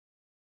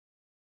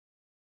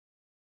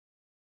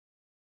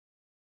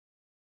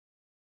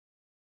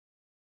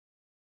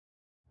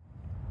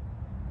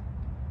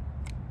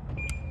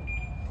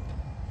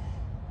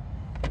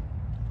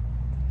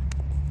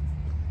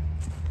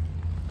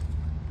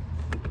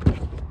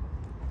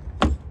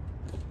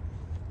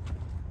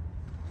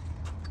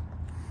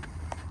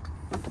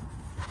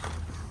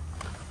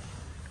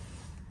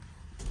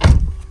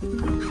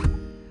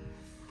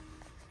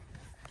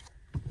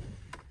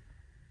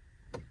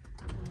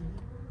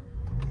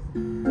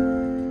Good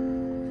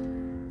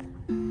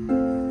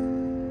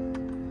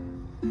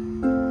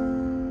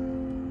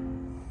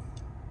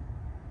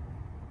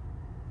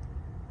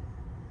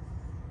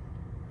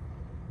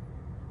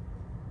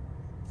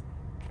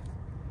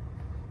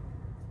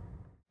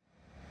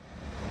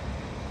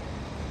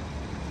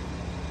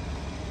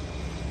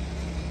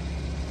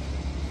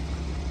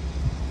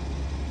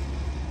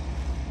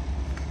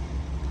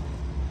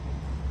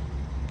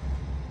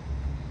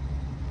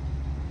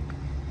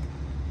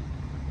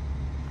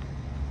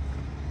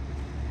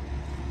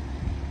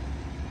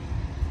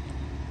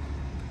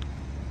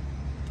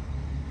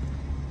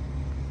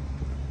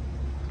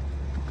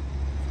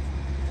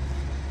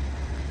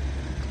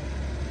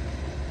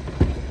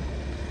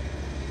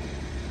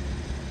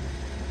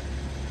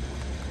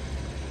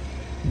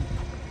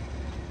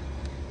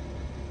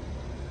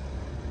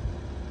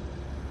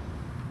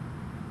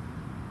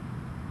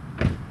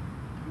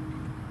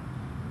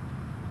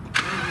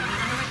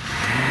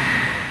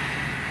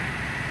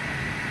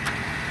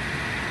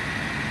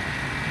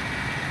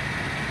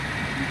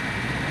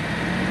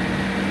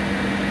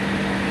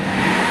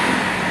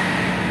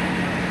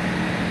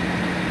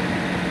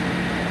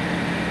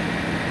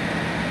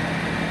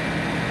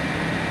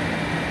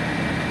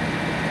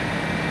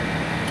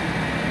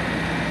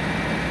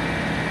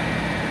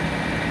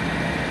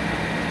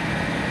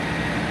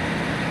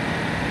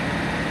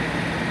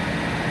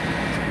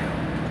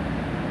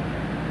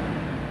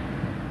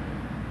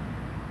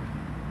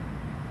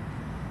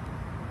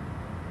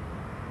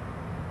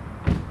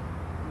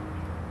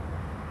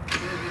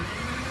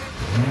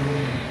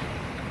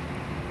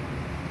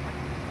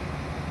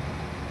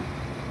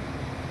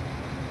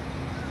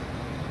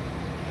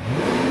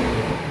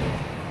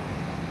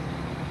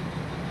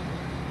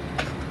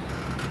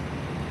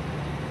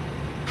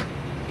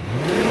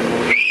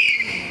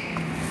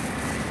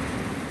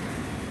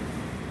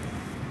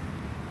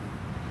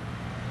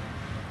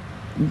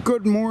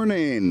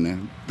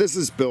morning. This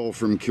is Bill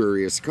from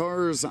Curious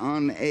Cars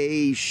on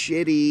a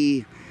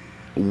shitty,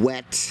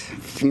 wet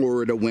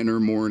Florida winter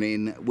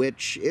morning,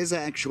 which is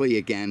actually,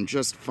 again,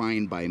 just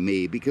fine by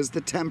me because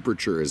the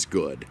temperature is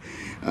good.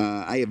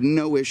 I have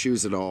no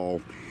issues at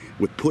all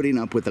with putting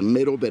up with a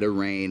little bit of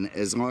rain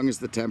as long as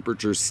the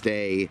temperatures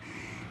stay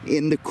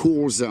in the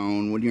cool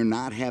zone when you're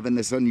not having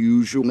this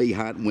unusually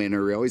hot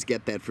winter. I always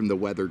get that from the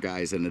weather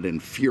guys and it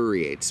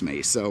infuriates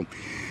me. So,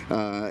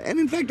 and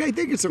in fact, I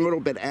think it's a little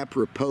bit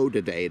apropos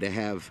today to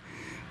have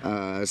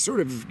sort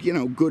of, you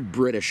know, good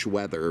British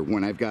weather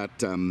when I've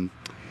got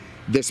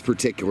this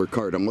particular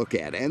car to look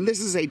at. And this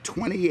is a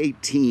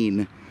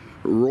 2018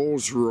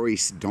 Rolls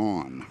Royce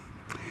Dawn.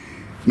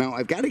 Now,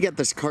 I've got to get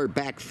this car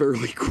back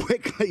fairly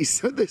quickly,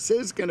 so this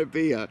is going to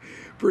be a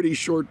pretty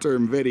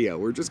short-term video.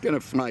 We're just going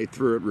to fly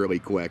through it really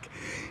quick.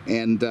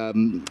 And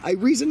I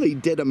recently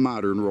did a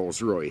modern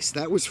Rolls Royce.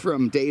 That was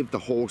from Dave the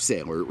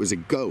Wholesaler. It was a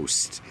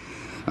Ghost.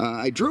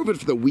 I drove it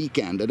for the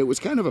weekend, and it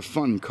was kind of a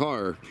fun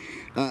car.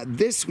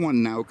 This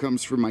one now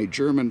comes from my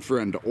German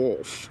friend,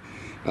 Ulf.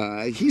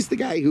 He's the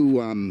guy who,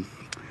 well,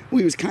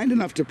 he was kind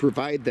enough to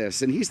provide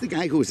this, and he's the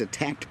guy who was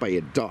attacked by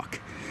a duck.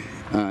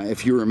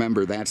 If you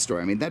remember that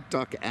story. I mean, that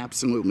duck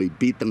absolutely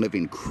beat the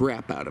living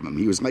crap out of him.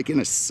 He was like in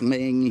a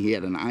sling, he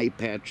had an eye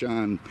patch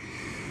on.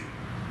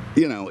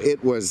 You know,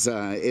 it was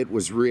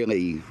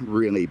really,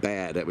 really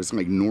bad. It was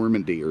like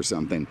Normandy or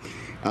something.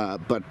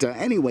 But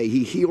anyway,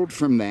 he healed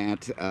from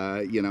that,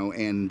 you know,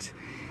 and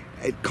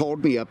it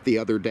called me up the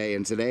other day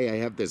and said, hey,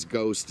 I have this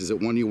Ghost, is it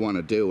one you want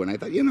to do? And I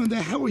thought, you know,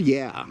 the hell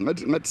yeah,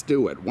 let's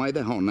do it. Why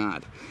the hell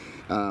not?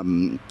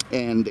 And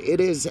it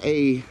is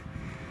a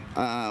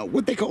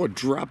what they call a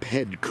drop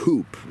head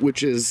coupe,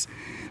 which is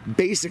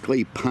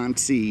basically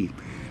Ponzi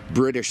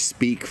British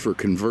speak for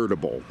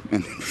convertible.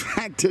 And in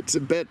fact, it's a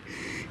bit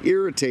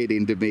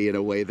irritating to me in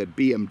a way that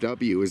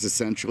BMW is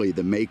essentially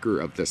the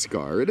maker of this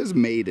car. It is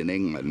made in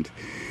England,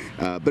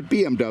 but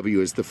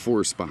BMW is the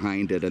force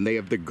behind it, and they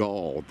have the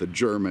gall, the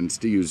Germans,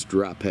 to use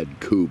drop head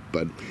coupe.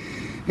 But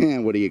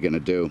what are you going to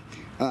do?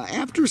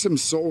 After some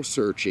soul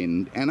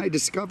searching, and I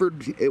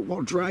discovered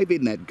while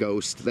driving that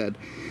Ghost that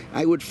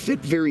I would fit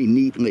very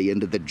neatly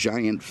into the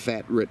giant,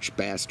 fat, rich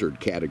bastard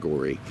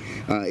category.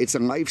 It's a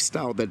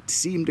lifestyle that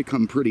seemed to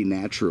come pretty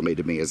naturally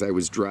to me as I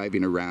was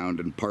driving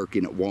around and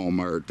parking at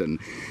Walmart and,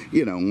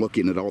 you know,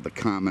 looking at all the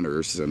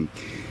commoners. And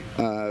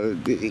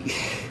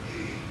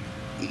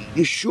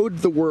should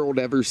the world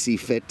ever see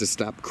fit to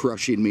stop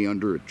crushing me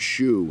under its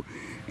shoe,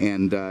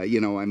 and,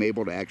 you know, I'm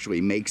able to actually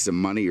make some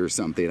money or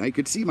something, I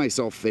could see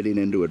myself fitting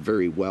into it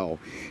very well.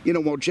 You know,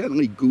 while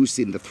gently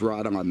goosing the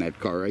throttle on that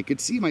car, I could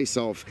see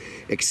myself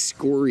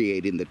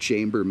excoriating the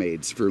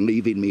chambermaids for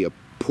leaving me a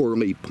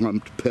poorly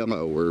plumped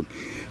pillow, or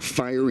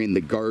firing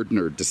the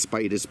gardener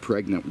despite his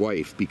pregnant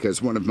wife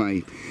because one of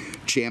my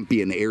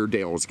champion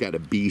Airedales got a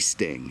bee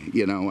sting.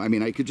 You know, I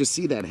mean, I could just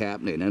see that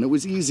happening, and it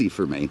was easy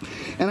for me.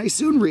 And I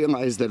soon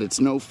realized that it's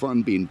no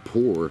fun being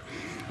poor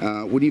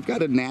when you've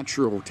got a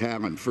natural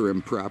talent for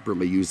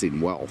improperly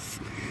using wealth.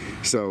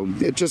 So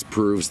it just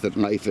proves that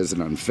life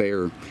isn't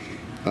unfair.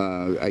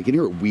 I can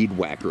hear a weed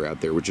whacker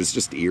out there, which is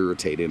just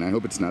irritating. I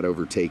hope it's not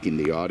overtaking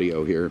the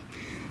audio here.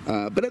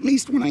 But at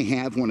least when I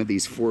have one of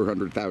these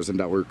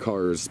 $400,000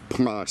 cars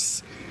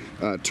plus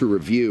to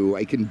review,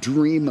 I can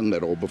dream a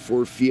little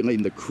before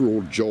feeling the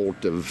cruel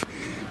jolt of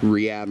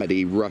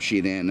reality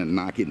rushing in and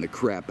knocking the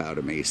crap out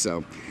of me.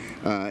 So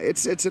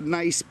it's a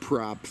nice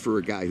prop for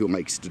a guy who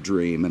likes to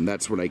dream, and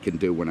that's what I can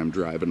do when I'm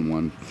driving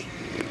one.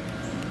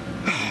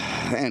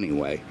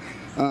 Anyway,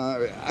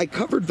 I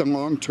covered the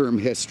long-term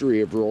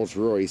history of Rolls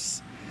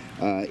Royce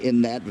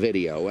in that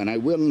video, and I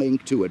will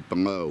link to it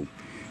below.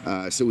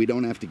 So we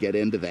don't have to get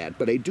into that.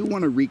 But I do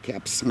want to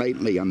recap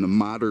slightly on the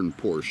modern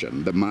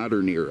portion, the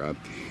modern era,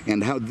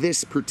 and how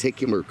this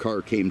particular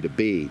car came to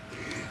be.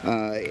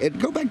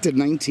 Go back to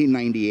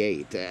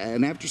 1998,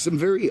 and after some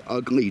very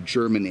ugly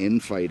German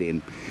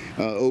infighting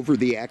over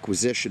the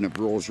acquisition of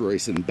Rolls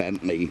Royce and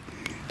Bentley,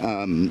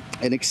 an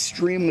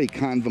extremely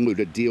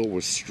convoluted deal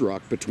was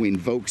struck between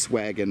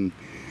Volkswagen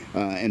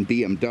and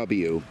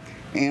BMW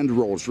and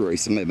Rolls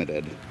Royce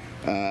Limited.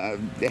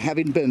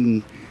 Having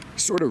been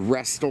sort of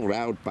wrestled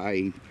out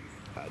by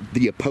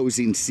the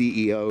opposing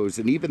CEOs,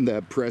 and even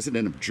the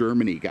president of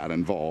Germany got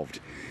involved,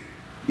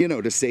 you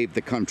know, to save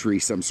the country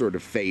some sort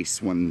of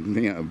face when,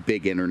 you know,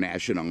 big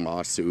international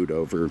lawsuit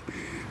over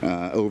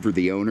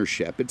the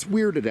ownership. It's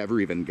weird it ever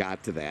even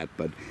got to that,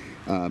 but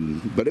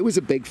it was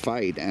a big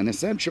fight, and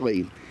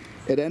essentially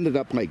it ended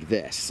up like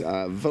this.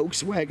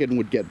 Volkswagen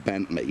would get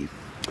Bentley,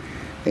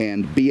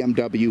 and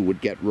BMW would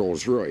get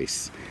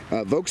Rolls-Royce.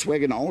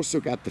 Volkswagen also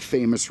got the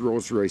famous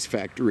Rolls-Royce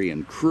factory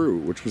in Crewe,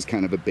 which was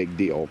kind of a big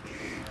deal.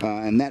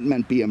 And that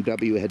meant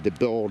BMW had to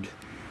build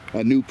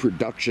a new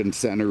production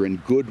center in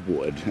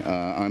Goodwood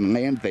on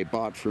land they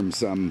bought from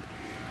some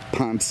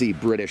Ponzi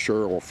British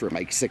Earl for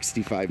like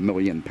 65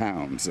 million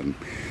pounds. And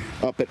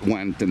up it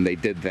went, and they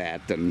did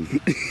that, and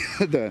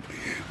the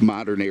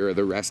modern era,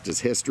 the rest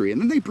is history.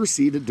 And then they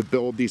proceeded to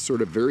build these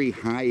sort of very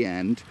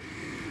high-end,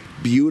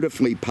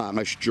 beautifully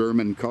polished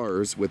German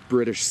cars with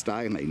British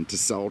styling to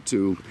sell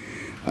to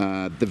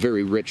the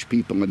very rich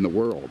people in the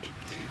world.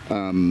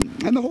 And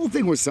the whole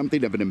thing was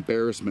something of an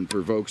embarrassment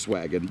for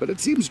Volkswagen, but it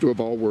seems to have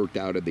all worked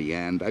out at the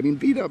end. I mean,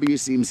 VW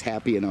seems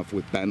happy enough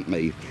with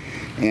Bentley,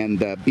 and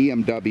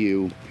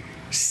BMW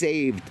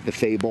saved the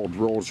fabled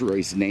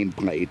Rolls-Royce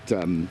nameplate,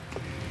 and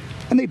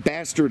they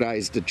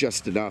bastardized it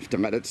just enough to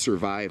let it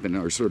survive in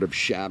our sort of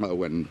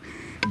shallow and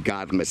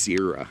godless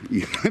era.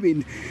 I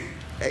mean,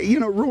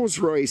 you know,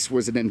 Rolls-Royce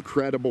was an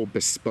incredible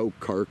bespoke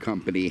car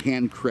company,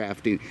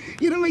 handcrafting,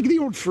 you know, like the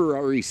old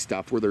Ferrari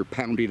stuff where they're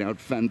pounding out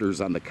fenders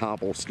on the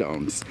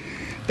cobblestones.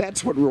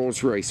 That's what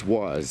Rolls-Royce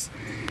was.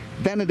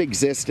 Then it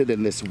existed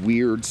in this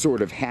weird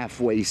sort of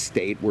halfway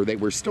state where they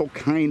were still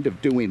kind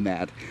of doing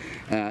that,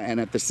 and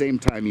at the same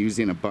time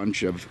using a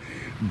bunch of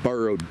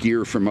borrowed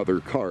gear from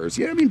other cars.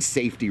 You know, I mean,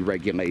 safety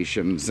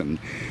regulations and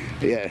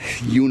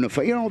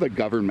unify, you know, all the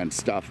government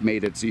stuff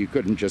made it so you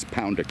couldn't just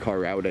pound a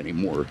car out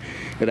anymore.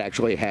 It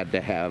actually had to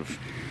have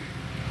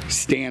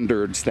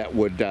standards that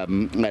would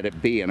let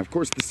it be, and of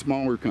course the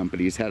smaller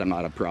companies had a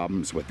lot of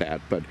problems with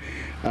that. But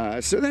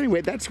so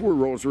anyway, that's where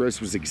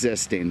Rolls-Royce was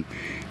existing,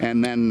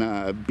 and then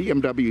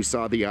BMW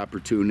saw the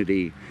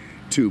opportunity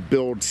to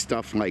build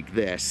stuff like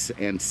this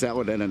and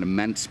sell it at an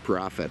immense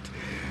profit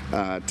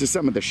to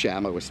some of the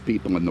shallowest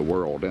people in the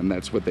world, and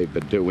that's what they've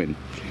been doing.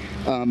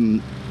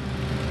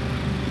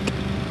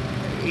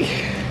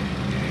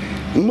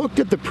 Looked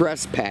at the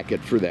press packet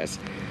for this.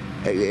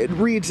 It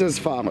reads as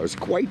follows: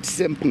 quite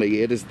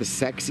simply, it is the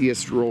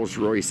sexiest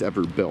Rolls-Royce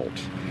ever built.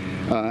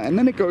 And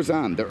then it goes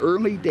on: the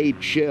early day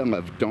chill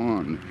of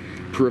dawn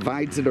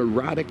provides an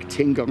erotic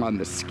tingle on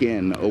the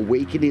skin,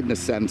 awakening the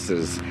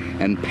senses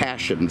and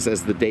passions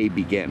as the day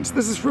begins.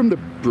 This is from the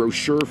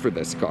brochure for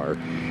this car.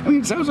 I mean,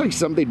 it sounds like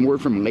something more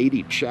from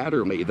Lady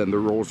Chatterley than the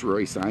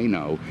Rolls-Royce I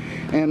know.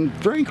 And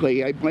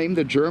frankly, I blame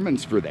the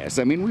Germans for this.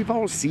 I mean, we've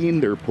all seen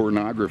their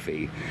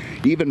pornography,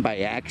 even by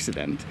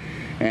accident.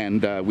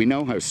 And we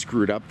know how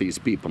screwed up these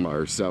people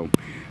are. So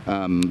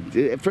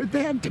for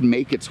that to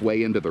make its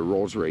way into the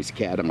Rolls-Royce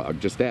catalog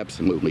just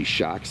absolutely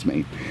shocks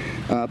me.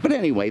 But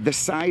anyway, the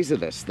size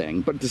of this thing.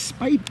 But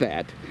despite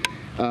that,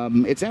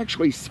 it's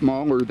actually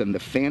smaller than the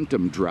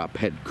Phantom drop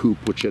head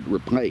coupe, which it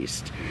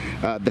replaced.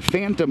 The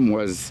Phantom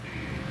was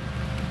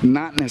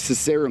not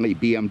necessarily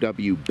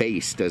BMW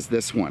based as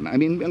this one. I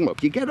mean,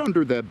 look, you get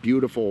under the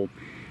beautiful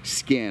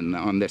skin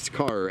on this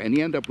car and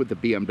you end up with the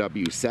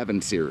BMW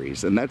 7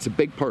 Series, and that's a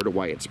big part of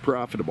why it's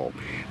profitable.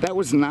 That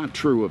was not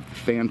true of the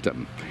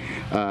Phantom,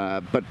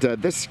 but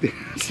this,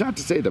 it's not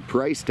to say the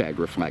price tag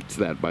reflects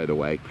that, by the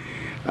way.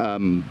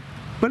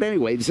 But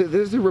anyway, so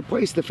they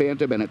replaced the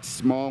Phantom, and it's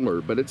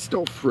smaller, but it's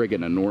still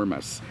friggin'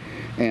 enormous.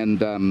 And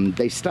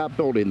they stopped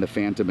building the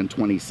Phantom in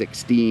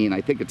 2016.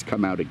 I think it's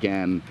come out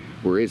again,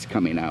 or is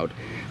coming out.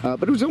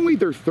 But it was only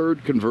their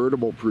third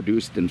convertible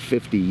produced in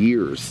 50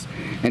 years,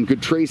 and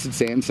could trace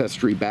its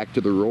ancestry back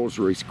to the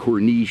Rolls-Royce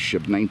Corniche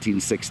of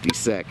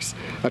 1966,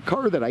 a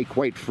car that I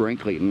quite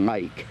frankly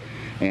like,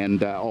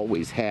 and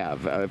always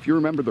have. If you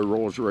remember the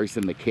Rolls-Royce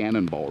in the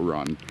Cannonball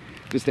run,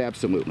 Just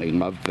absolutely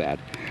love that.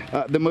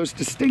 The most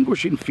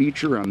distinguishing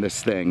feature on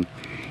this thing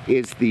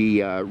is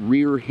the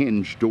rear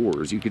hinge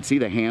doors. You can see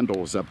the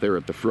handles up there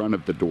at the front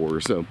of the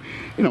door. So,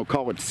 you know,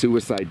 call it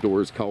suicide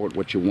doors, call it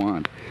what you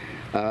want.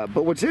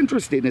 But what's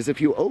interesting is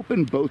if you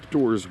open both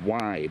doors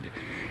wide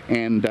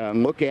and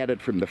look at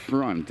it from the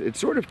front, it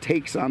sort of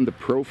takes on the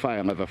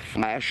profile of a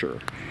flasher,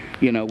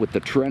 you know, with the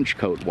trench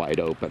coat wide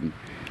open.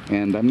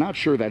 And I'm not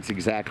sure that's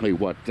exactly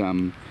what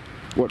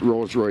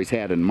Rolls-Royce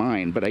had in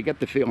mind, but I get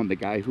the feeling the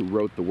guy who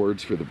wrote the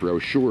words for the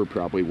brochure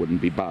probably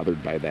wouldn't be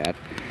bothered by that.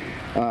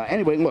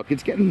 Anyway, look,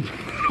 it's getting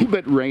a little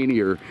bit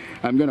rainier.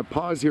 I'm going to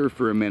pause here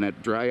for a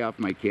minute, dry off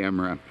my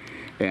camera,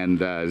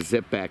 and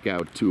zip back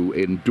out to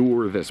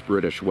endure this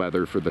British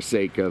weather for the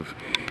sake of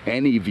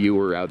any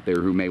viewer out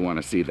there who may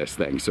want to see this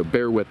thing. So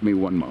bear with me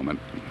one moment.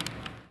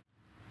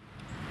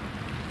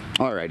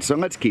 All right, so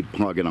let's keep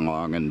plugging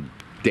along, and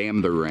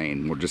damn the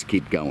rain, we'll just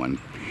keep going.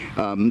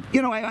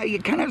 You know, I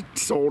kind of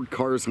sold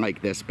cars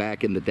like this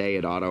back in the day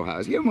at Auto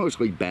House, you know,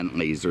 mostly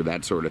Bentleys or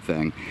that sort of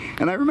thing.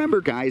 And I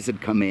remember guys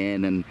had come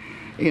in and,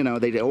 you know,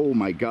 they'd, oh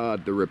my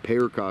God, the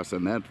repair costs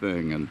on that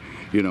thing, and,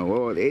 you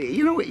know,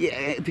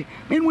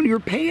 man, when you're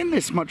paying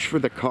this much for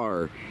the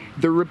car,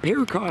 the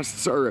repair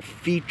costs are a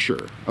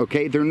feature,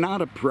 okay? They're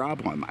not a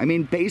problem. I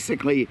mean,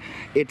 basically,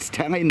 it's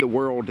telling the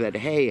world that,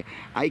 hey,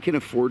 I can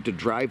afford to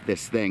drive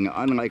this thing,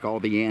 unlike all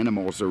the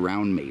animals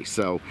around me.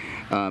 So,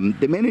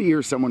 the minute you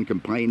hear someone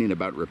complaining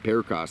about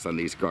repair costs on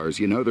these cars,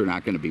 you know they're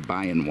not going to be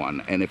buying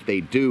one. And if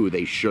they do,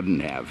 they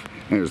shouldn't have.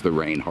 There's the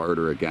rain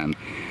harder again.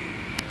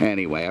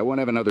 Anyway, I won't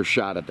have another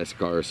shot at this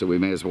car, so we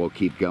may as well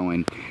keep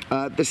going.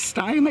 The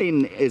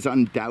styling is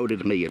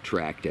undoubtedly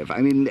attractive.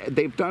 I mean,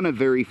 they've done a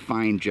very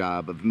fine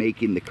job of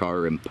making the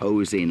car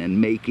imposing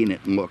and making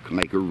it look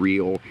like a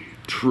real,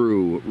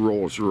 true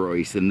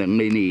Rolls-Royce in the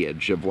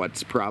lineage of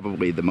what's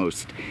probably the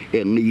most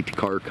elite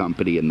car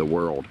company in the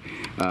world.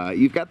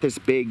 You've got this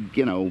big,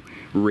 you know,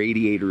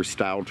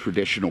 radiator-style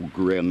traditional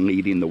grille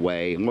leading the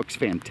way. It looks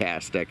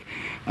fantastic.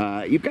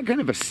 You've got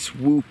kind of a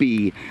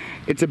swoopy,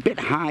 it's a bit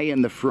high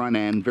in the front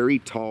end, very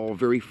tall,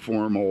 very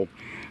formal.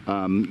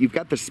 You've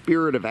got the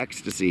Spirit of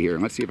Ecstasy here.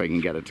 Let's see if I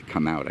can get it to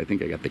come out. I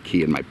think I got the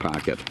key in my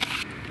pocket,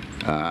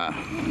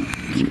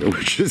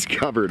 which is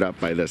covered up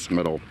by this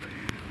little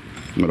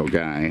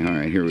guy. All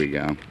right, here we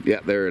go. Yeah,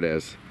 there it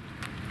is.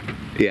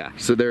 Yeah,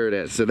 so there it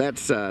is. So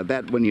that's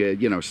that when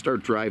you know,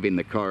 start driving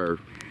the car,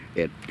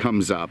 it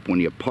comes up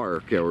when you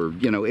park, or,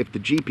 you know, if the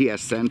GPS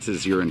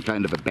senses you're in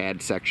kind of a bad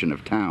section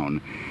of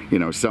town, you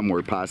know,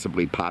 somewhere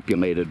possibly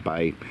populated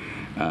by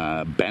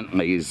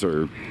Bentleys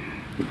or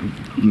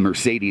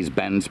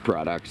Mercedes-Benz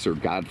products, or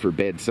God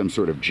forbid some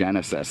sort of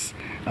Genesis,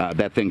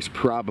 that thing's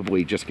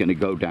probably just going to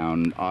go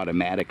down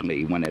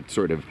automatically when it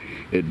sort of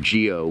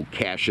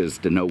geo-caches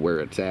to know where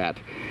it's at.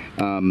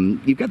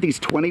 You've got these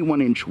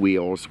 21-inch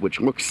wheels,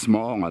 which look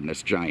small on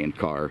this giant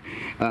car.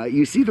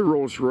 You see the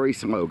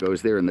Rolls-Royce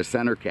logos there in the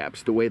center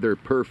caps, the way they're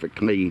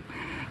perfectly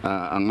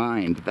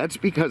aligned. That's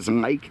because,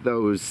 like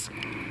those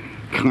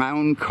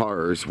clown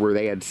cars where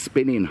they had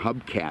spinning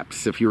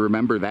hubcaps, if you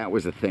remember, that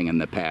was a thing in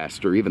the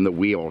past, or even the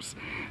wheels,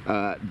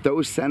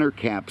 those center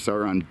caps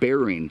are on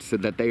bearings so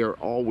that they are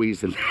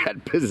always in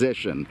that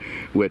position,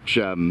 which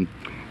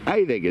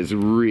I think is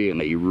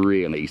really,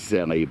 really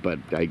silly, but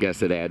I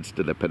guess it adds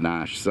to the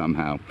panache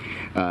somehow.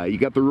 You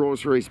got the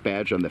Rolls-Royce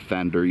badge on the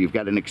fender. You've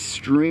got an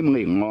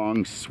extremely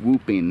long,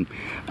 swooping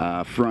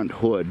front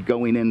hood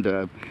going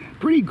into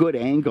pretty good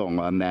angle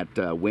on that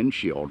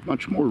windshield,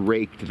 much more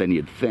raked than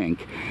you'd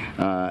think.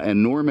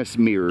 Enormous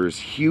mirrors,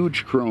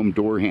 huge chrome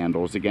door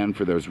handles, again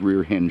for those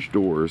rear hinge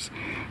doors.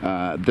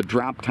 The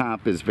drop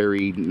top is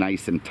very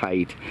nice and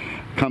tight,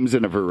 comes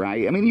in a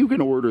variety. I mean, you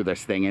can order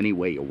this thing any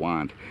way you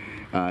want.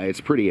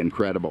 It's pretty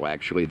incredible,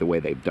 actually, the way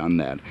they've done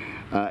that.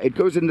 It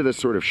goes into this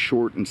sort of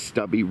short and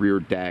stubby rear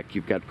deck.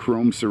 You've got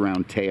chrome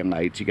surround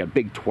taillights. You've got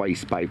big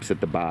twice pipes at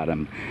the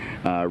bottom.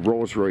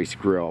 Rolls-Royce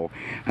grille.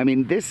 I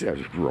mean, this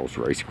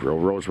Rolls-Royce grille,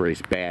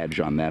 Rolls-Royce badge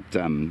on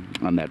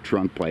that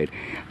trunk plate.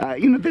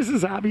 You know, this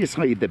is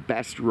obviously the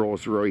best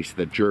Rolls-Royce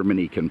that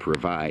Germany can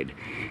provide,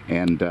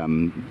 and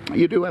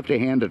you do have to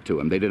hand it to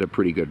them. They did a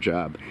pretty good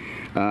job.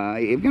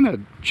 I'm gonna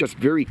just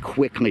very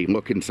quickly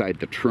look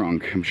inside the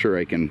trunk. I'm sure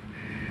I can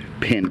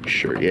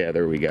pinch, or yeah,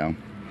 there we go.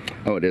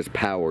 Oh, it is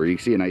power. You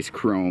see a nice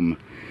chrome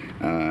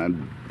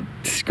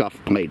scuff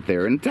plate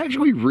there, and it's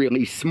actually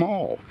really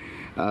small.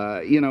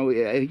 You know,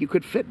 you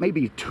could fit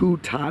maybe 2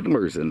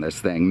 toddlers in this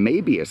thing,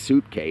 maybe a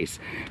suitcase,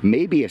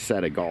 maybe a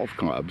set of golf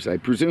clubs. I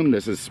presume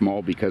this is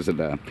small because of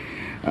the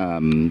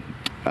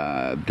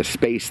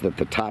space that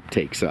the top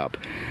takes up.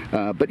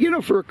 But, you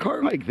know, for a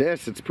car like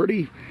this, it's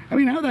pretty, I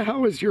mean, how the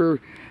hell is your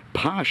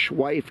posh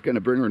wife going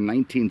to bring her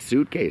 19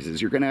 suitcases?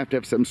 You're going to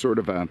have some sort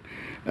of a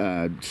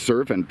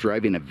servant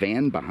driving a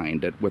van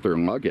behind it with her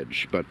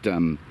luggage. But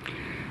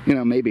You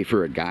know, maybe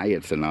for a guy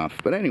it's enough.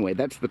 But anyway,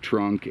 that's the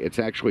trunk. It's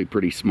actually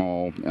pretty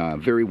small,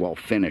 very well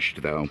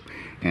finished though.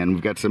 And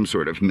we've got some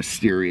sort of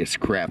mysterious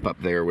crap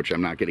up there, which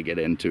I'm not going to get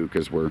into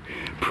because we're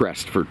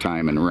pressed for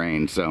time and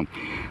rain. So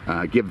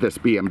give this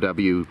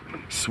BMW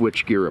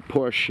switchgear a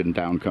push, and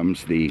down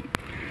comes the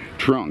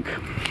trunk.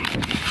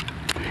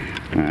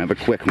 I have a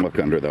quick look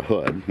under the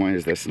hood. Why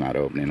is this not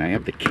opening? I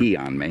have the key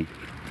on me.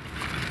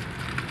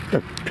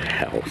 What the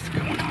hell's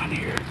going on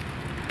here?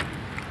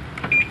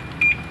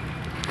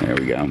 There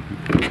we go.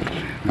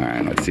 All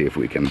right, let's see if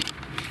we can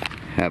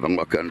have a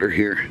look under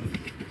here.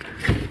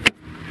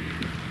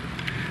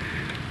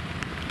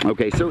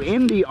 Okay, so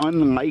in the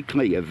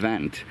unlikely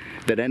event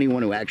that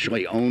anyone who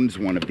actually owns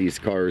one of these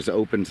cars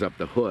opens up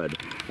the hood,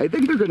 I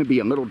think they're going to be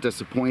a little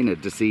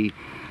disappointed to see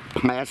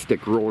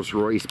plastic Rolls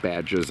Royce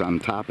badges on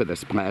top of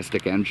this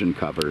plastic engine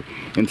cover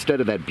instead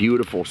of that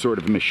beautiful sort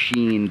of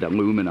machined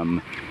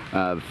aluminum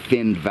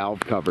finned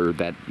valve cover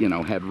that, you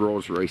know, had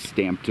Rolls Royce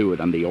stamped to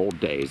it on the old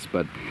days.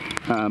 But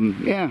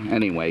yeah,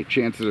 anyway,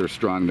 chances are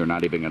strong they're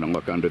not even going to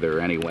look under there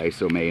anyway,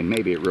 so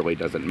maybe it really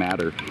doesn't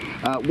matter.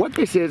 What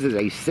this is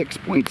a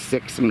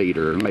 6.6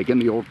 liter, like in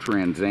the old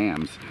Trans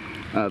Ams,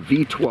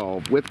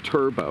 V12 with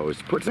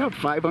turbos, puts out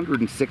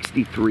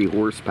 563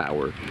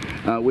 horsepower,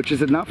 which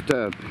is enough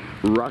to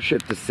rush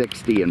it to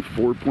 60 in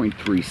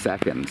 4.3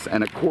 seconds,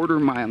 and a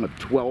quarter mile of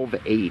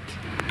 12.8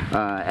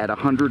 at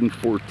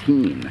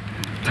 114,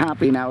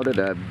 topping out at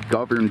a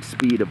governed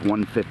speed of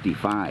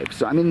 155.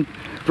 So I mean,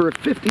 for a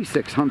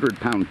 5,600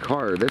 pound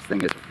car, this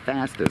thing is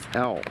fast as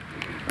hell.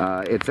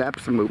 It's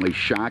absolutely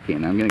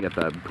shocking. I'm going to get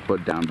the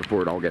hood down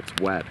before it all gets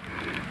wet.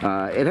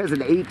 It has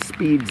an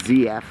 8-speed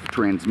ZF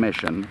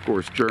transmission, of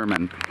course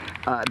German,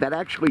 that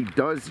actually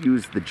does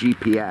use the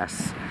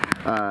GPS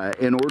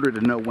in order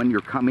to know when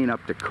you're coming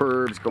up to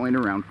curves, going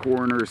around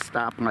corners,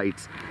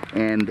 stoplights,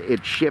 and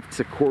it shifts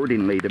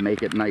accordingly to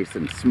make it nice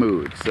and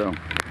smooth. So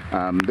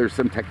there's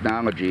some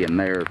technology in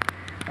there.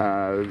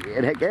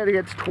 It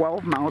gets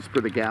 12 miles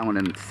per the gallon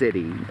in the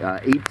city,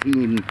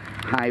 18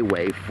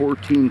 highway,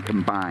 14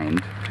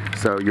 combined.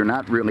 So you're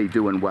not really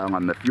doing well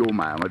on the fuel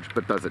mileage,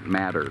 but doesn't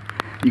matter.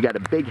 You got a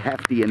big,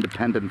 hefty,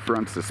 independent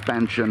front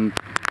suspension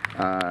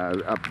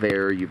up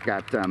there. You've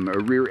got a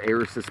rear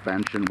air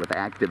suspension with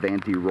active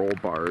anti-roll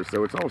bars,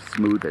 so it's all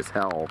smooth as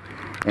hell.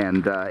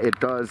 And it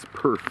does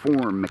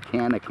perform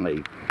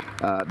mechanically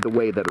the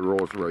way that a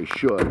Rolls Royce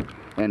should.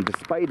 And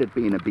despite it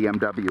being a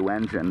BMW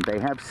engine, they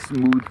have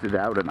smoothed it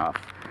out enough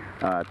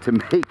to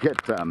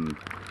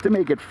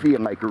make it feel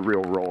like a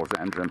real Rolls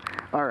engine.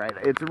 All right,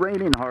 it's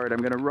raining hard. I'm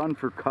going to run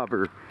for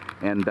cover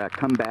and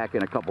come back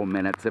in a couple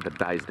minutes if it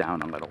dies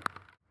down a little.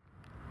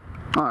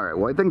 All right,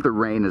 well, I think the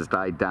rain has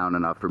died down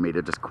enough for me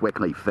to just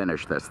quickly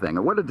finish this thing.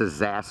 And what a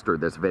disaster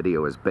this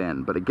video has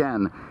been. But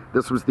again,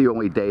 this was the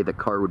only day the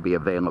car would be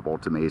available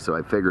to me, so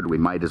I figured we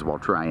might as well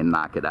try and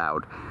knock it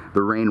out.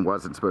 The rain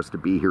wasn't supposed to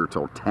be here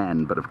till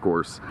 10, but of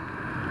course,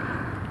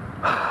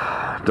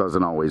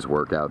 doesn't always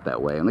work out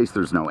that way. At least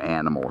there's no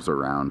animals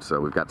around, so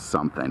we've got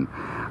something.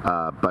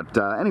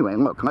 Anyway,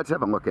 look, let's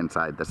have a look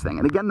inside this thing.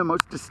 And again, the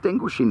most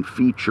distinguishing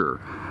feature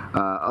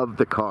of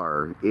the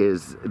car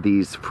is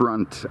these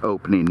front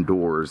opening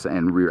doors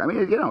and rear. I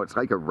mean, you know, it's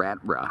like a rat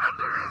rod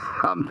or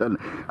something.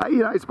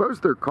 I suppose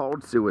they're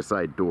called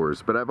suicide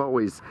doors, but I've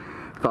always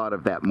thought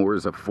of that more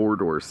as a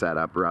 4-door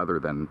setup rather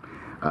than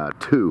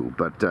 2.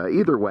 But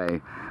either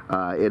way,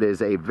 it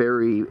is a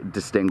very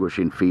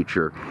distinguishing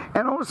feature,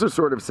 and also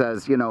sort of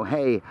says, you know,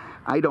 hey,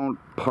 I don't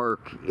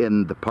park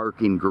in the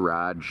parking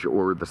garage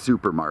or the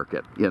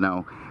supermarket, you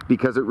know,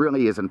 because it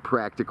really isn't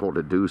practical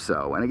to do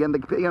so. And again,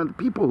 the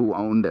people who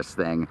own this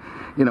thing,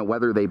 you know,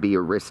 whether they be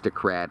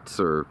aristocrats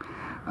or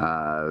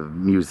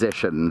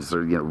musicians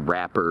or, you know,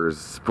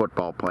 rappers,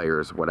 football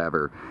players,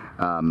 whatever,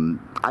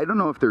 I don't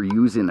know if they're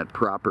using it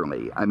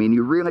properly. I mean,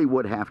 you really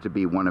would have to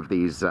be one of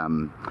these,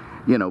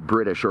 you know,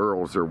 British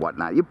earls or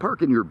whatnot. You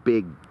park in your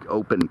big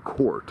open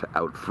court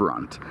out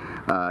front,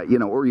 you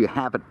know, or you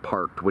have it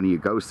parked when you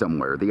go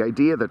somewhere. The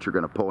idea that you're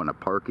going to pull in a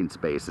parking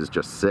space is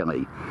just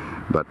silly.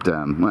 But,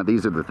 well,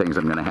 these are the things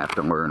I'm going to have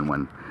to learn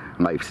when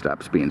life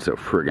stops being so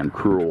friggin'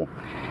 cruel.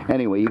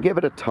 Anyway, you give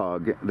it a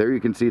tug. There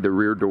you can see the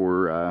rear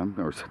door,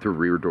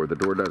 the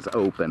door does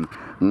open.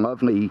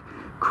 Lovely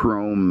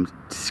chrome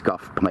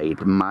scuff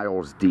plate,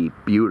 miles deep,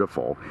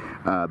 beautiful.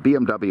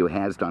 BMW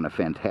has done a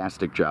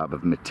fantastic job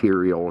of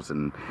materials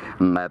and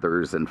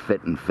leathers and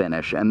fit and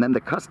finish. And then the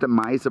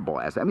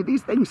customizable aspect. I mean,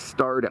 these things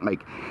start at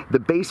like, the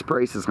base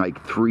price is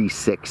like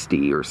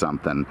 $360 or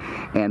something.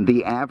 And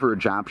the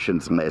average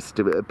options list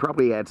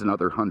probably adds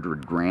another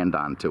 100 grand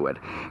onto it.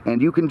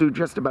 And you can do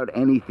just about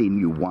anything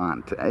you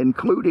want,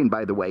 including,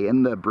 by the way,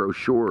 in the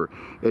brochure,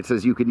 it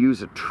says you can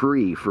use a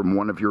tree from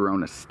one of your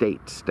own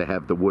estates to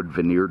have the wood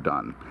veneer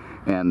done.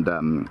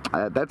 And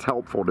that's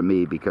helpful to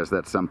me because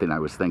that's something I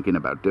was thinking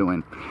about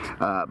doing.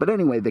 But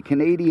anyway, the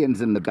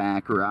Canadians in the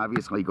back are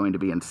obviously going to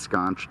be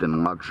ensconced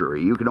in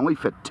luxury. You can only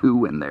fit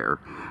 2 in there.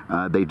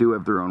 They do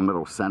have their own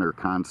little center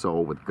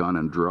console with gun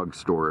and drug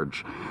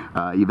storage.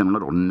 Even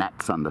little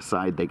nets on the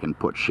side they can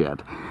put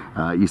shit.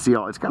 You see,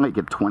 it's kind of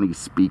like a 20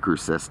 speaker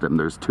system.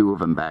 There's 2 of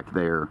them back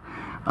there.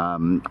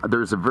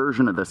 There's a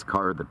version of this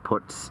car that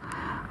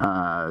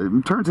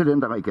turns it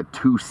into like a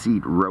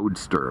 2-seat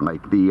roadster,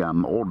 like the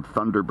old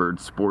Thunderbird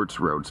Sports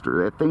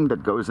Roadster, that thing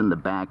that goes in the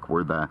back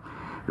where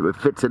it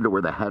fits into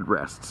where the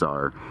headrests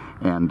are,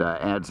 and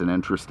adds an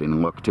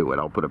interesting look to it.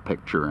 I'll put a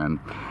picture in.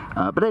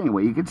 But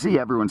anyway, you can see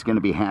everyone's going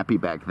to be happy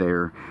back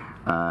there.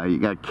 You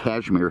got a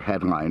cashmere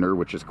headliner,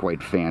 which is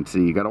quite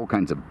fancy. You got all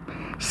kinds of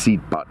seat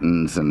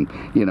buttons, and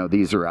you know,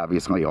 these are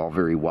obviously all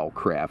very well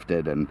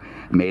crafted and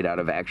made out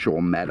of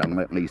actual metal,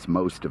 at least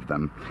most of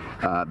them.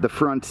 The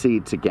front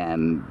seats,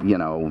 again, you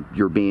know,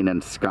 you're being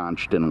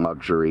ensconced in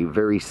luxury,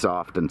 very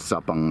soft and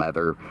supple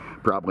leather,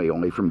 probably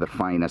only from the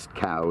finest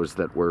cows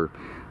that were,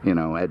 you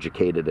know,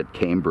 educated at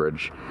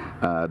Cambridge.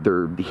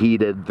 They're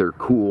heated, they're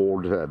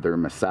cooled, they're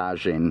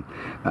massaging.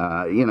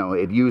 You know,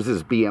 it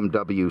uses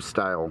BMW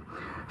style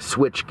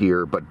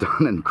switchgear, but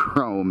done in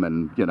chrome,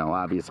 and you know,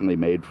 obviously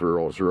made for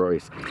Rolls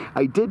Royce.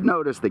 I did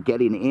notice that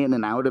getting in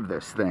and out of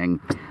this thing,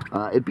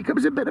 it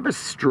becomes a bit of a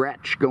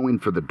stretch going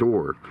for the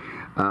door.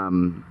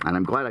 And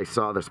I'm glad I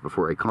saw this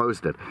before I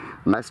closed it.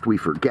 Lest we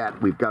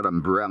forget, we've got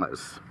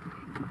umbrellas.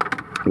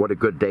 What a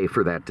good day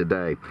for that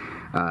today.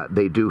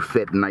 They do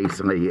fit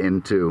nicely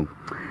into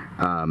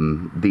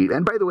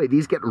and by the way,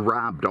 these get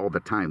robbed all the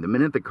time. The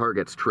minute the car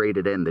gets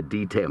traded in, the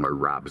detailer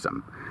robs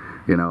them,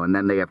 you know, and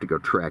then they have to go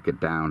track it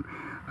down.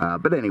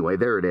 But anyway,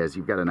 there it is.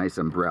 You've got a nice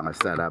umbrella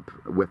set up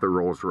with the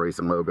Rolls Royce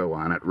logo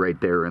on it right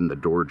there in the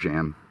door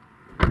jamb.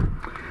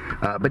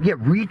 But yeah,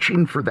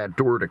 reaching for that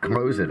door to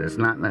close it is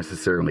not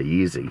necessarily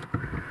easy.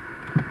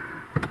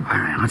 All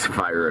right, let's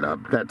fire it up.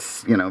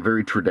 That's, you know,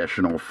 very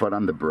traditional. Foot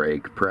on the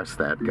brake, press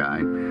that guy.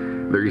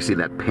 There you see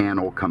that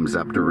panel comes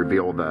up to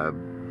reveal the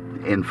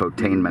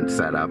infotainment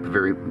setup.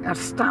 Very,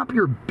 stop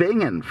your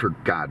binging, for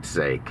God's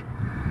sake.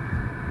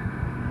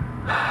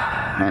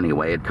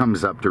 Anyway, it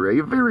comes up to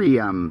a very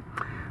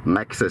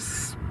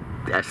Lexus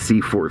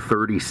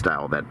SC430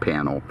 style, that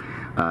panel.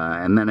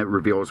 And then it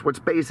reveals what's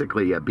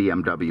basically a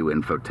BMW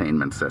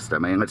infotainment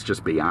system. I mean, let's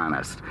just be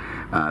honest.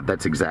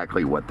 That's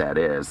exactly what that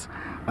is.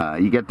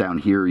 You get down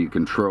here, you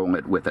control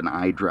it with an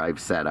iDrive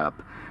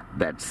setup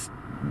that's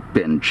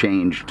been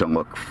changed to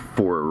look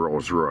for a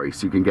Rolls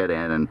Royce. You can get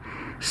in and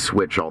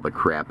switch all the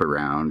crap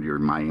around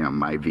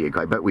my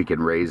vehicle. I bet we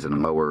can raise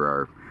and lower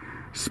our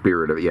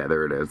Spirit of, yeah,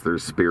 there it is.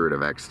 There's Spirit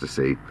of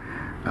Ecstasy.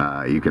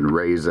 You can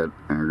raise it,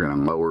 and you're going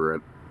to lower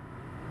it.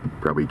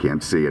 Probably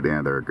can't see it.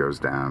 Yeah, there it goes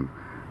down.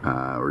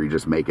 Or you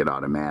just make it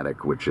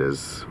automatic, which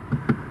is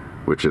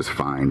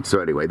fine. So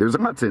anyway, there's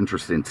lots of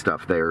interesting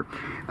stuff there.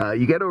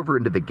 You get over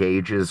into the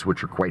gauges,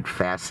 which are quite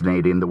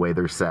fascinating, the way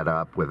they're set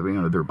up. With, you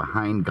know, they're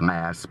behind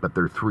glass, but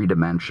they're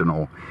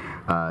 3-dimensional.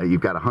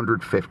 You've got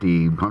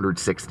 150,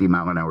 160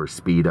 mile an hour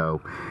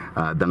speedo.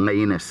 The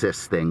lane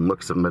assist thing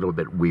looks a little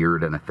bit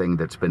weird, and a thing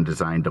that's been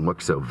designed to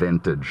look so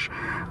vintage.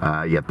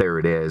 Yet there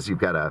it is. You've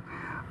got a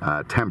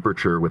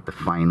temperature with the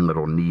fine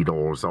little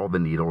needles. All the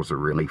needles are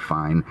really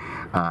fine.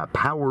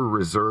 Power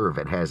reserve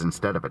it has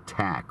instead of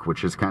attack,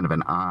 which is kind of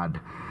an odd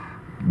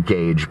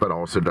gauge, but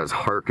also does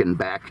harken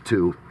back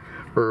to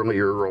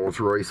earlier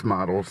Rolls-Royce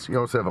models. You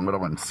also have a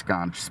little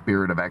ensconced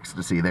Spirit of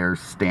Ecstasy there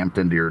stamped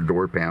into your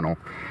door panel.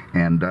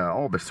 And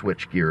all the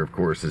switch gear, of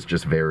course, is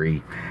just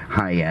very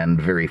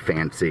high-end, very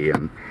fancy,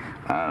 and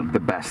the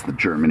best that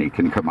Germany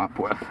can come up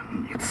with.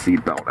 Get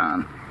seatbelt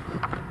on.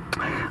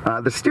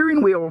 The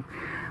steering wheel,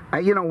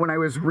 you know, when I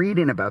was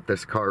reading about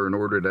this car in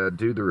order to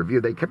do the review,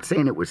 they kept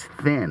saying it was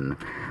thin,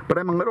 but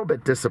I'm a little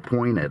bit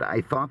disappointed.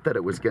 I thought that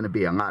it was going to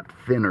be a lot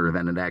thinner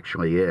than it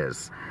actually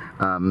is.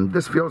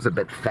 This feels a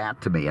bit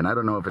fat to me, and I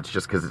don't know if it's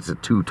just because it's a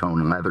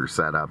two-tone leather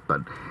setup,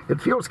 but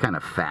it feels kind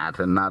of fat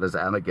and not as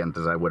elegant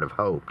as I would have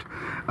hoped.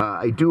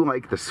 I do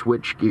like the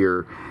switch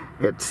gear.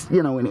 It's,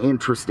 you know, an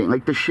interesting,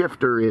 like the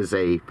shifter is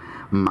a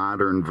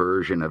modern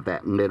version of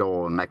that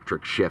little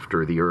electric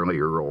shifter the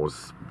earlier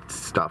Rolls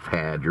stuff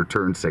had. Your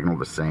turn signal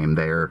the same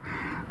there.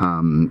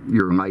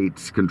 Your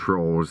lights,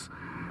 controls,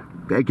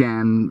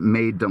 again,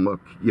 made to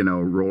look, you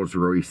know,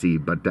 Rolls-Royce-y,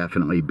 but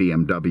definitely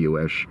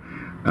BMW-ish.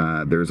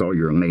 There's all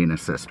your lane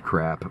assist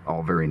crap,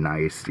 all very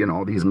nice. You know,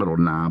 all these little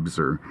knobs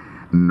are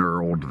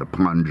knurled, the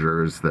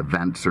plungers, the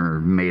vents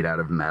are made out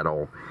of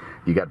metal.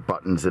 You got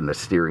buttons in the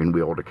steering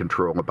wheel to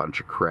control a bunch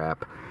of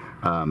crap.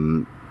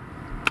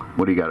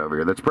 What do you got over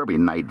here? That's probably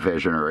night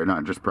vision, or no,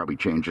 it just probably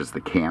changes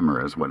the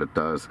camera is what it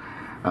does.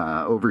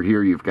 Over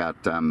here you've got,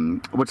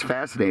 what's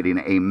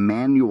fascinating, a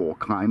manual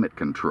climate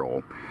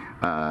control.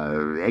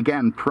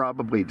 Again,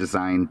 probably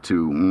designed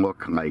to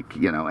look like,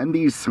 you know, and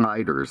these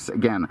sliders,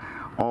 again,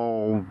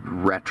 all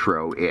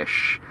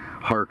retro-ish,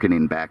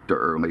 harkening back to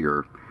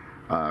earlier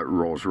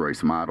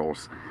Rolls-Royce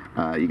models.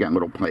 You got a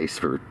little place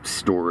for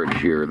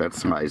storage here that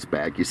slides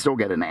back. You still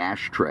get an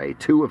ashtray,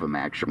 2 of them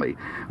actually,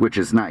 which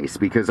is nice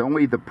because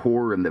only the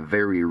poor and the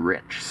very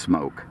rich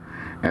smoke,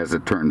 as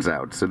it turns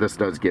out. So this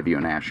does give you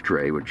an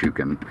ashtray, which you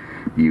can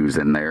use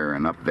in there.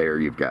 And up there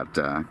you've got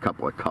a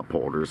couple of cup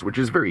holders, which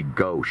is very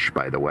gauche,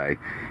 by the way.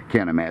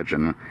 Can't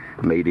imagine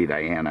Lady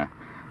Diana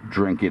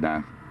drinking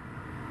a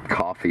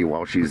coffee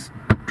while she's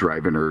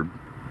driving her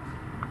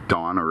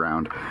Dawn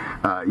around.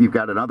 You've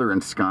got another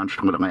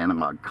ensconced little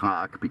analog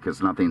clock,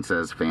 because nothing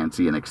says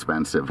fancy and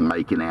expensive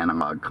like an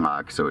analog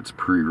clock, so it's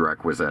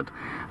prerequisite.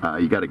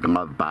 You got a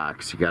glove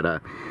box. You got a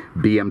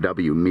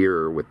BMW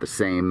mirror with the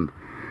same,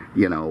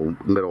 you know,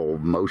 little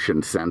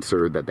motion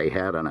sensor that they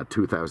had on a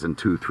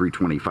 2002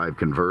 325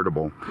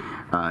 convertible.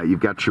 You've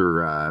got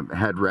your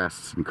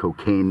headrests and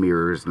cocaine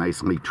mirrors,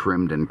 nicely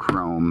trimmed in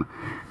chrome,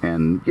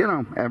 and, you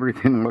know,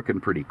 everything looking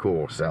pretty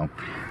cool. So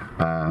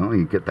let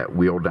me get that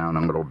wheel down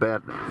a little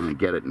bit and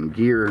get it in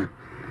gear.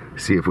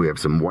 See if we have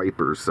some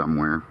wipers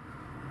somewhere.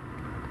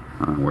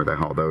 Where the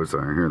hell those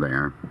are? Here they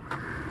are.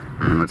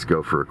 And let's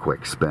go for a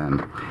quick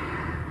spin.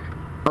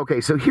 Okay,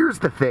 so here's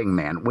the thing,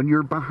 man. When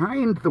you're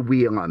behind the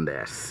wheel on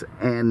this,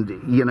 and,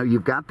 you know,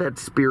 you've got that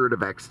spirit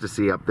of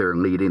ecstasy up there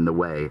leading the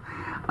way,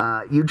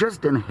 you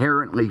just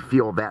inherently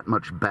feel that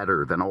much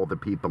better than all the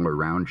people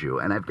around you.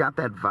 And I've got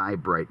that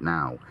vibe right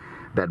now.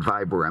 That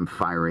vibe where I'm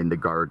firing the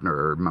gardener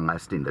or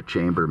molesting the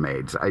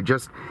chambermaids. I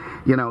just,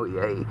 you know,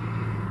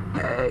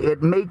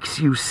 it makes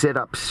you sit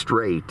up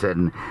straight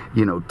and,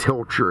 you know,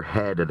 tilt your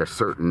head at a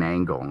certain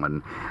angle.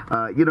 And,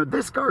 you know,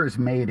 this car is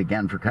made,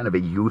 again, for kind of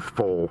a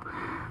youthful,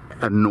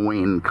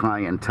 annoying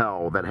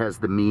clientele that has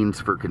the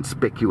means for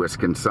conspicuous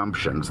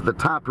consumptions. The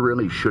top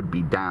really should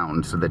be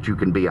down so that you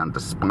can be on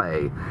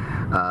display.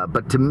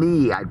 But to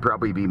me, I'd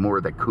probably be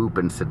more the coupe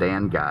and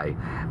sedan guy,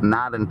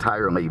 not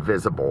entirely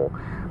visible,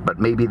 but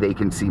maybe they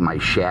can see my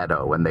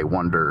shadow and they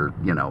wonder,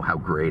 you know, how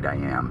great I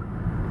am.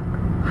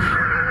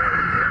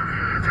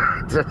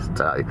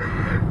 Just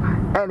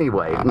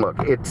anyway, look,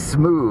 it's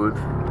smooth,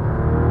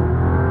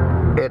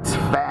 it's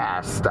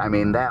fast. I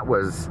mean, that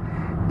was,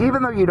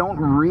 even though you don't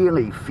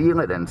really feel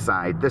it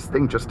inside, this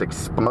thing just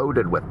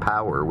exploded with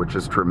power, which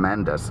is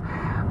tremendous.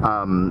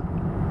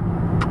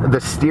 The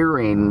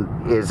steering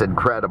is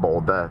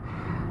incredible. The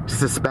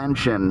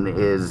suspension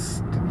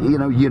is,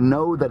 you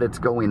know that it's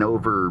going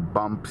over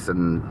bumps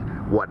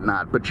and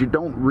whatnot, but you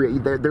don't really,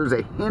 there's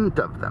a hint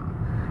of them.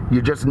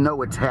 You just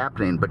know it's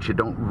happening, but you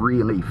don't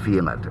really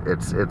feel it.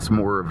 It's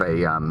more of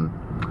a,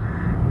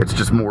 it's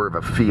just more of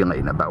a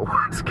feeling about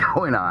what's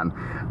going on.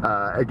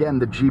 Again,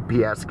 the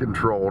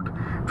GPS-controlled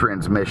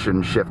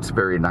transmission shifts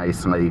very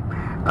nicely.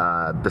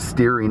 The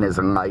steering is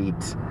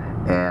light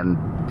and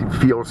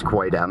feels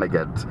quite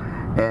elegant.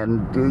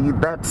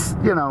 And that's,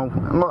 you know,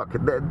 look,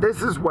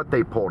 this is what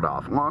they pulled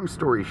off. Long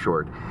story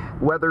short,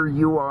 whether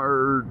you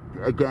are,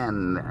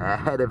 again, a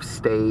head of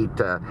state,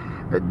 a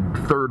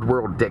third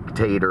world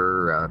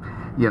dictator,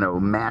 you know,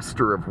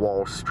 master of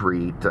Wall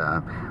Street,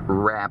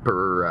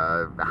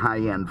 rapper,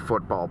 high-end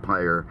football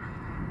player,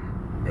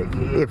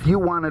 if you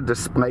want to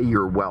display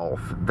your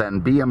wealth,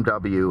 then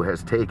BMW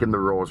has taken the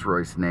Rolls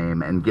Royce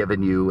name and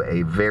given you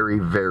a very,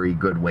 very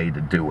good way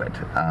to do it.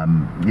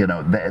 You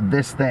know,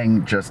 this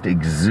thing just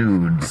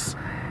exudes,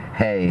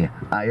 hey,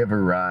 I have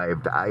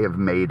arrived, I have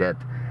made it,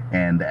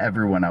 and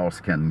everyone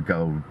else can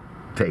go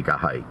take a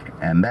hike.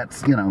 And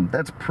that's, you know,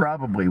 that's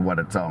probably what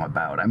it's all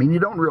about. I mean, you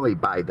don't really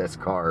buy this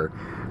car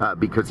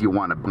because you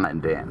want to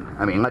blend in.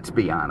 I mean, let's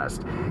be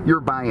honest. You're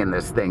buying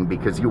this thing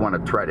because you want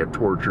to try to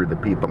torture the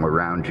people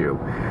around you.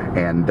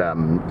 And,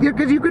 yeah,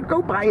 because you could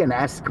go buy an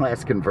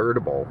S-Class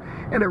convertible,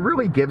 and it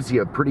really gives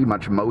you pretty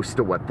much most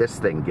of what this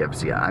thing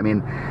gives you. I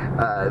mean,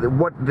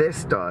 what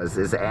this does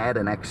is add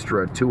an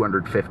extra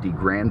 250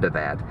 grand to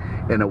that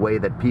in a way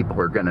that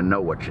people are going to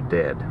know what you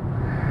did.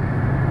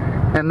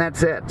 And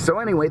that's it. So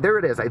anyway, there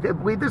it is. I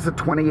believe this is a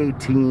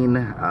 2018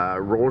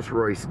 Rolls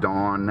Royce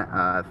Dawn.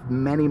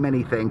 Many,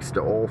 many thanks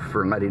to Ulf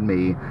for letting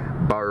me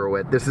borrow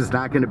it. This is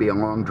not going to be a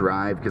long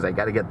drive because I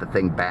got to get the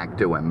thing back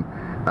to him.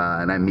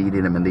 And I'm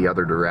meeting him in the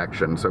other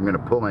direction. So I'm going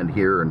to pull in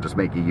here and just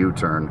make a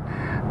U-turn.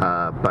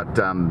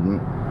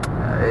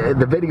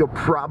 The video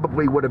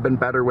probably would have been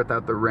better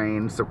without the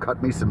rain. So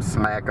cut me some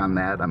slack on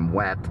that. I'm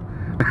wet.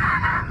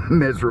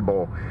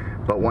 Miserable.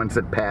 But once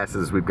it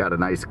passes, we've got a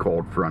nice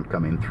cold front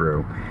coming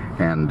through,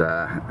 and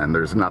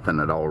there's nothing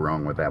at all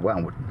wrong with that.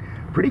 Well,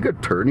 pretty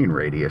good turning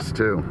radius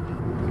too.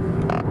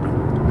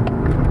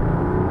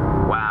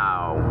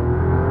 Wow.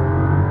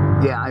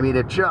 Yeah, I mean,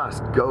 it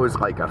just goes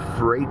like a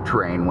freight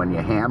train when you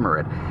hammer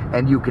it,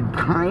 and you can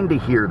kind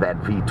of hear that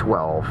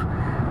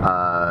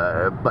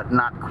V12, but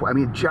not quite. I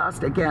mean,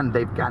 just, again,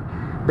 they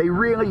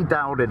really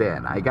dialed it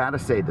in. I gotta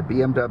say, the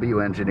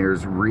BMW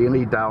engineers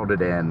really dialed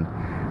it in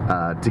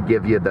to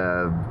give you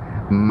the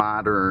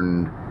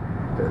modern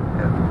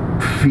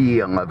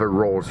feel of a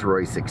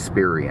Rolls-Royce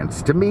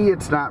experience. To me,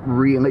 it's not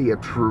really a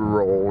true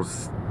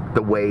Rolls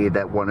the way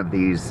that one of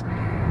these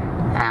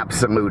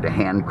absolute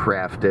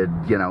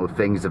handcrafted, you know,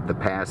 things of the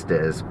past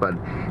is, but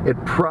it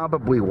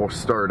probably will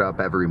start up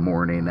every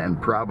morning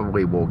and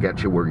probably will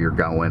get you where you're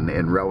going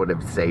in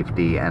relative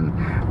safety, and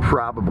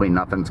probably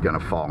nothing's going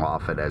to fall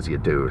off it as you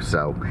do.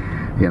 So,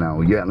 you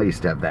know, you at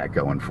least have that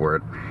going for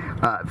it.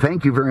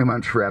 Thank you very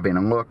much for having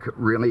a look.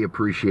 Really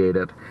appreciate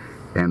it.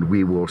 And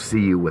we will see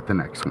you with the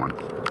next one.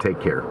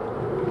 Take care.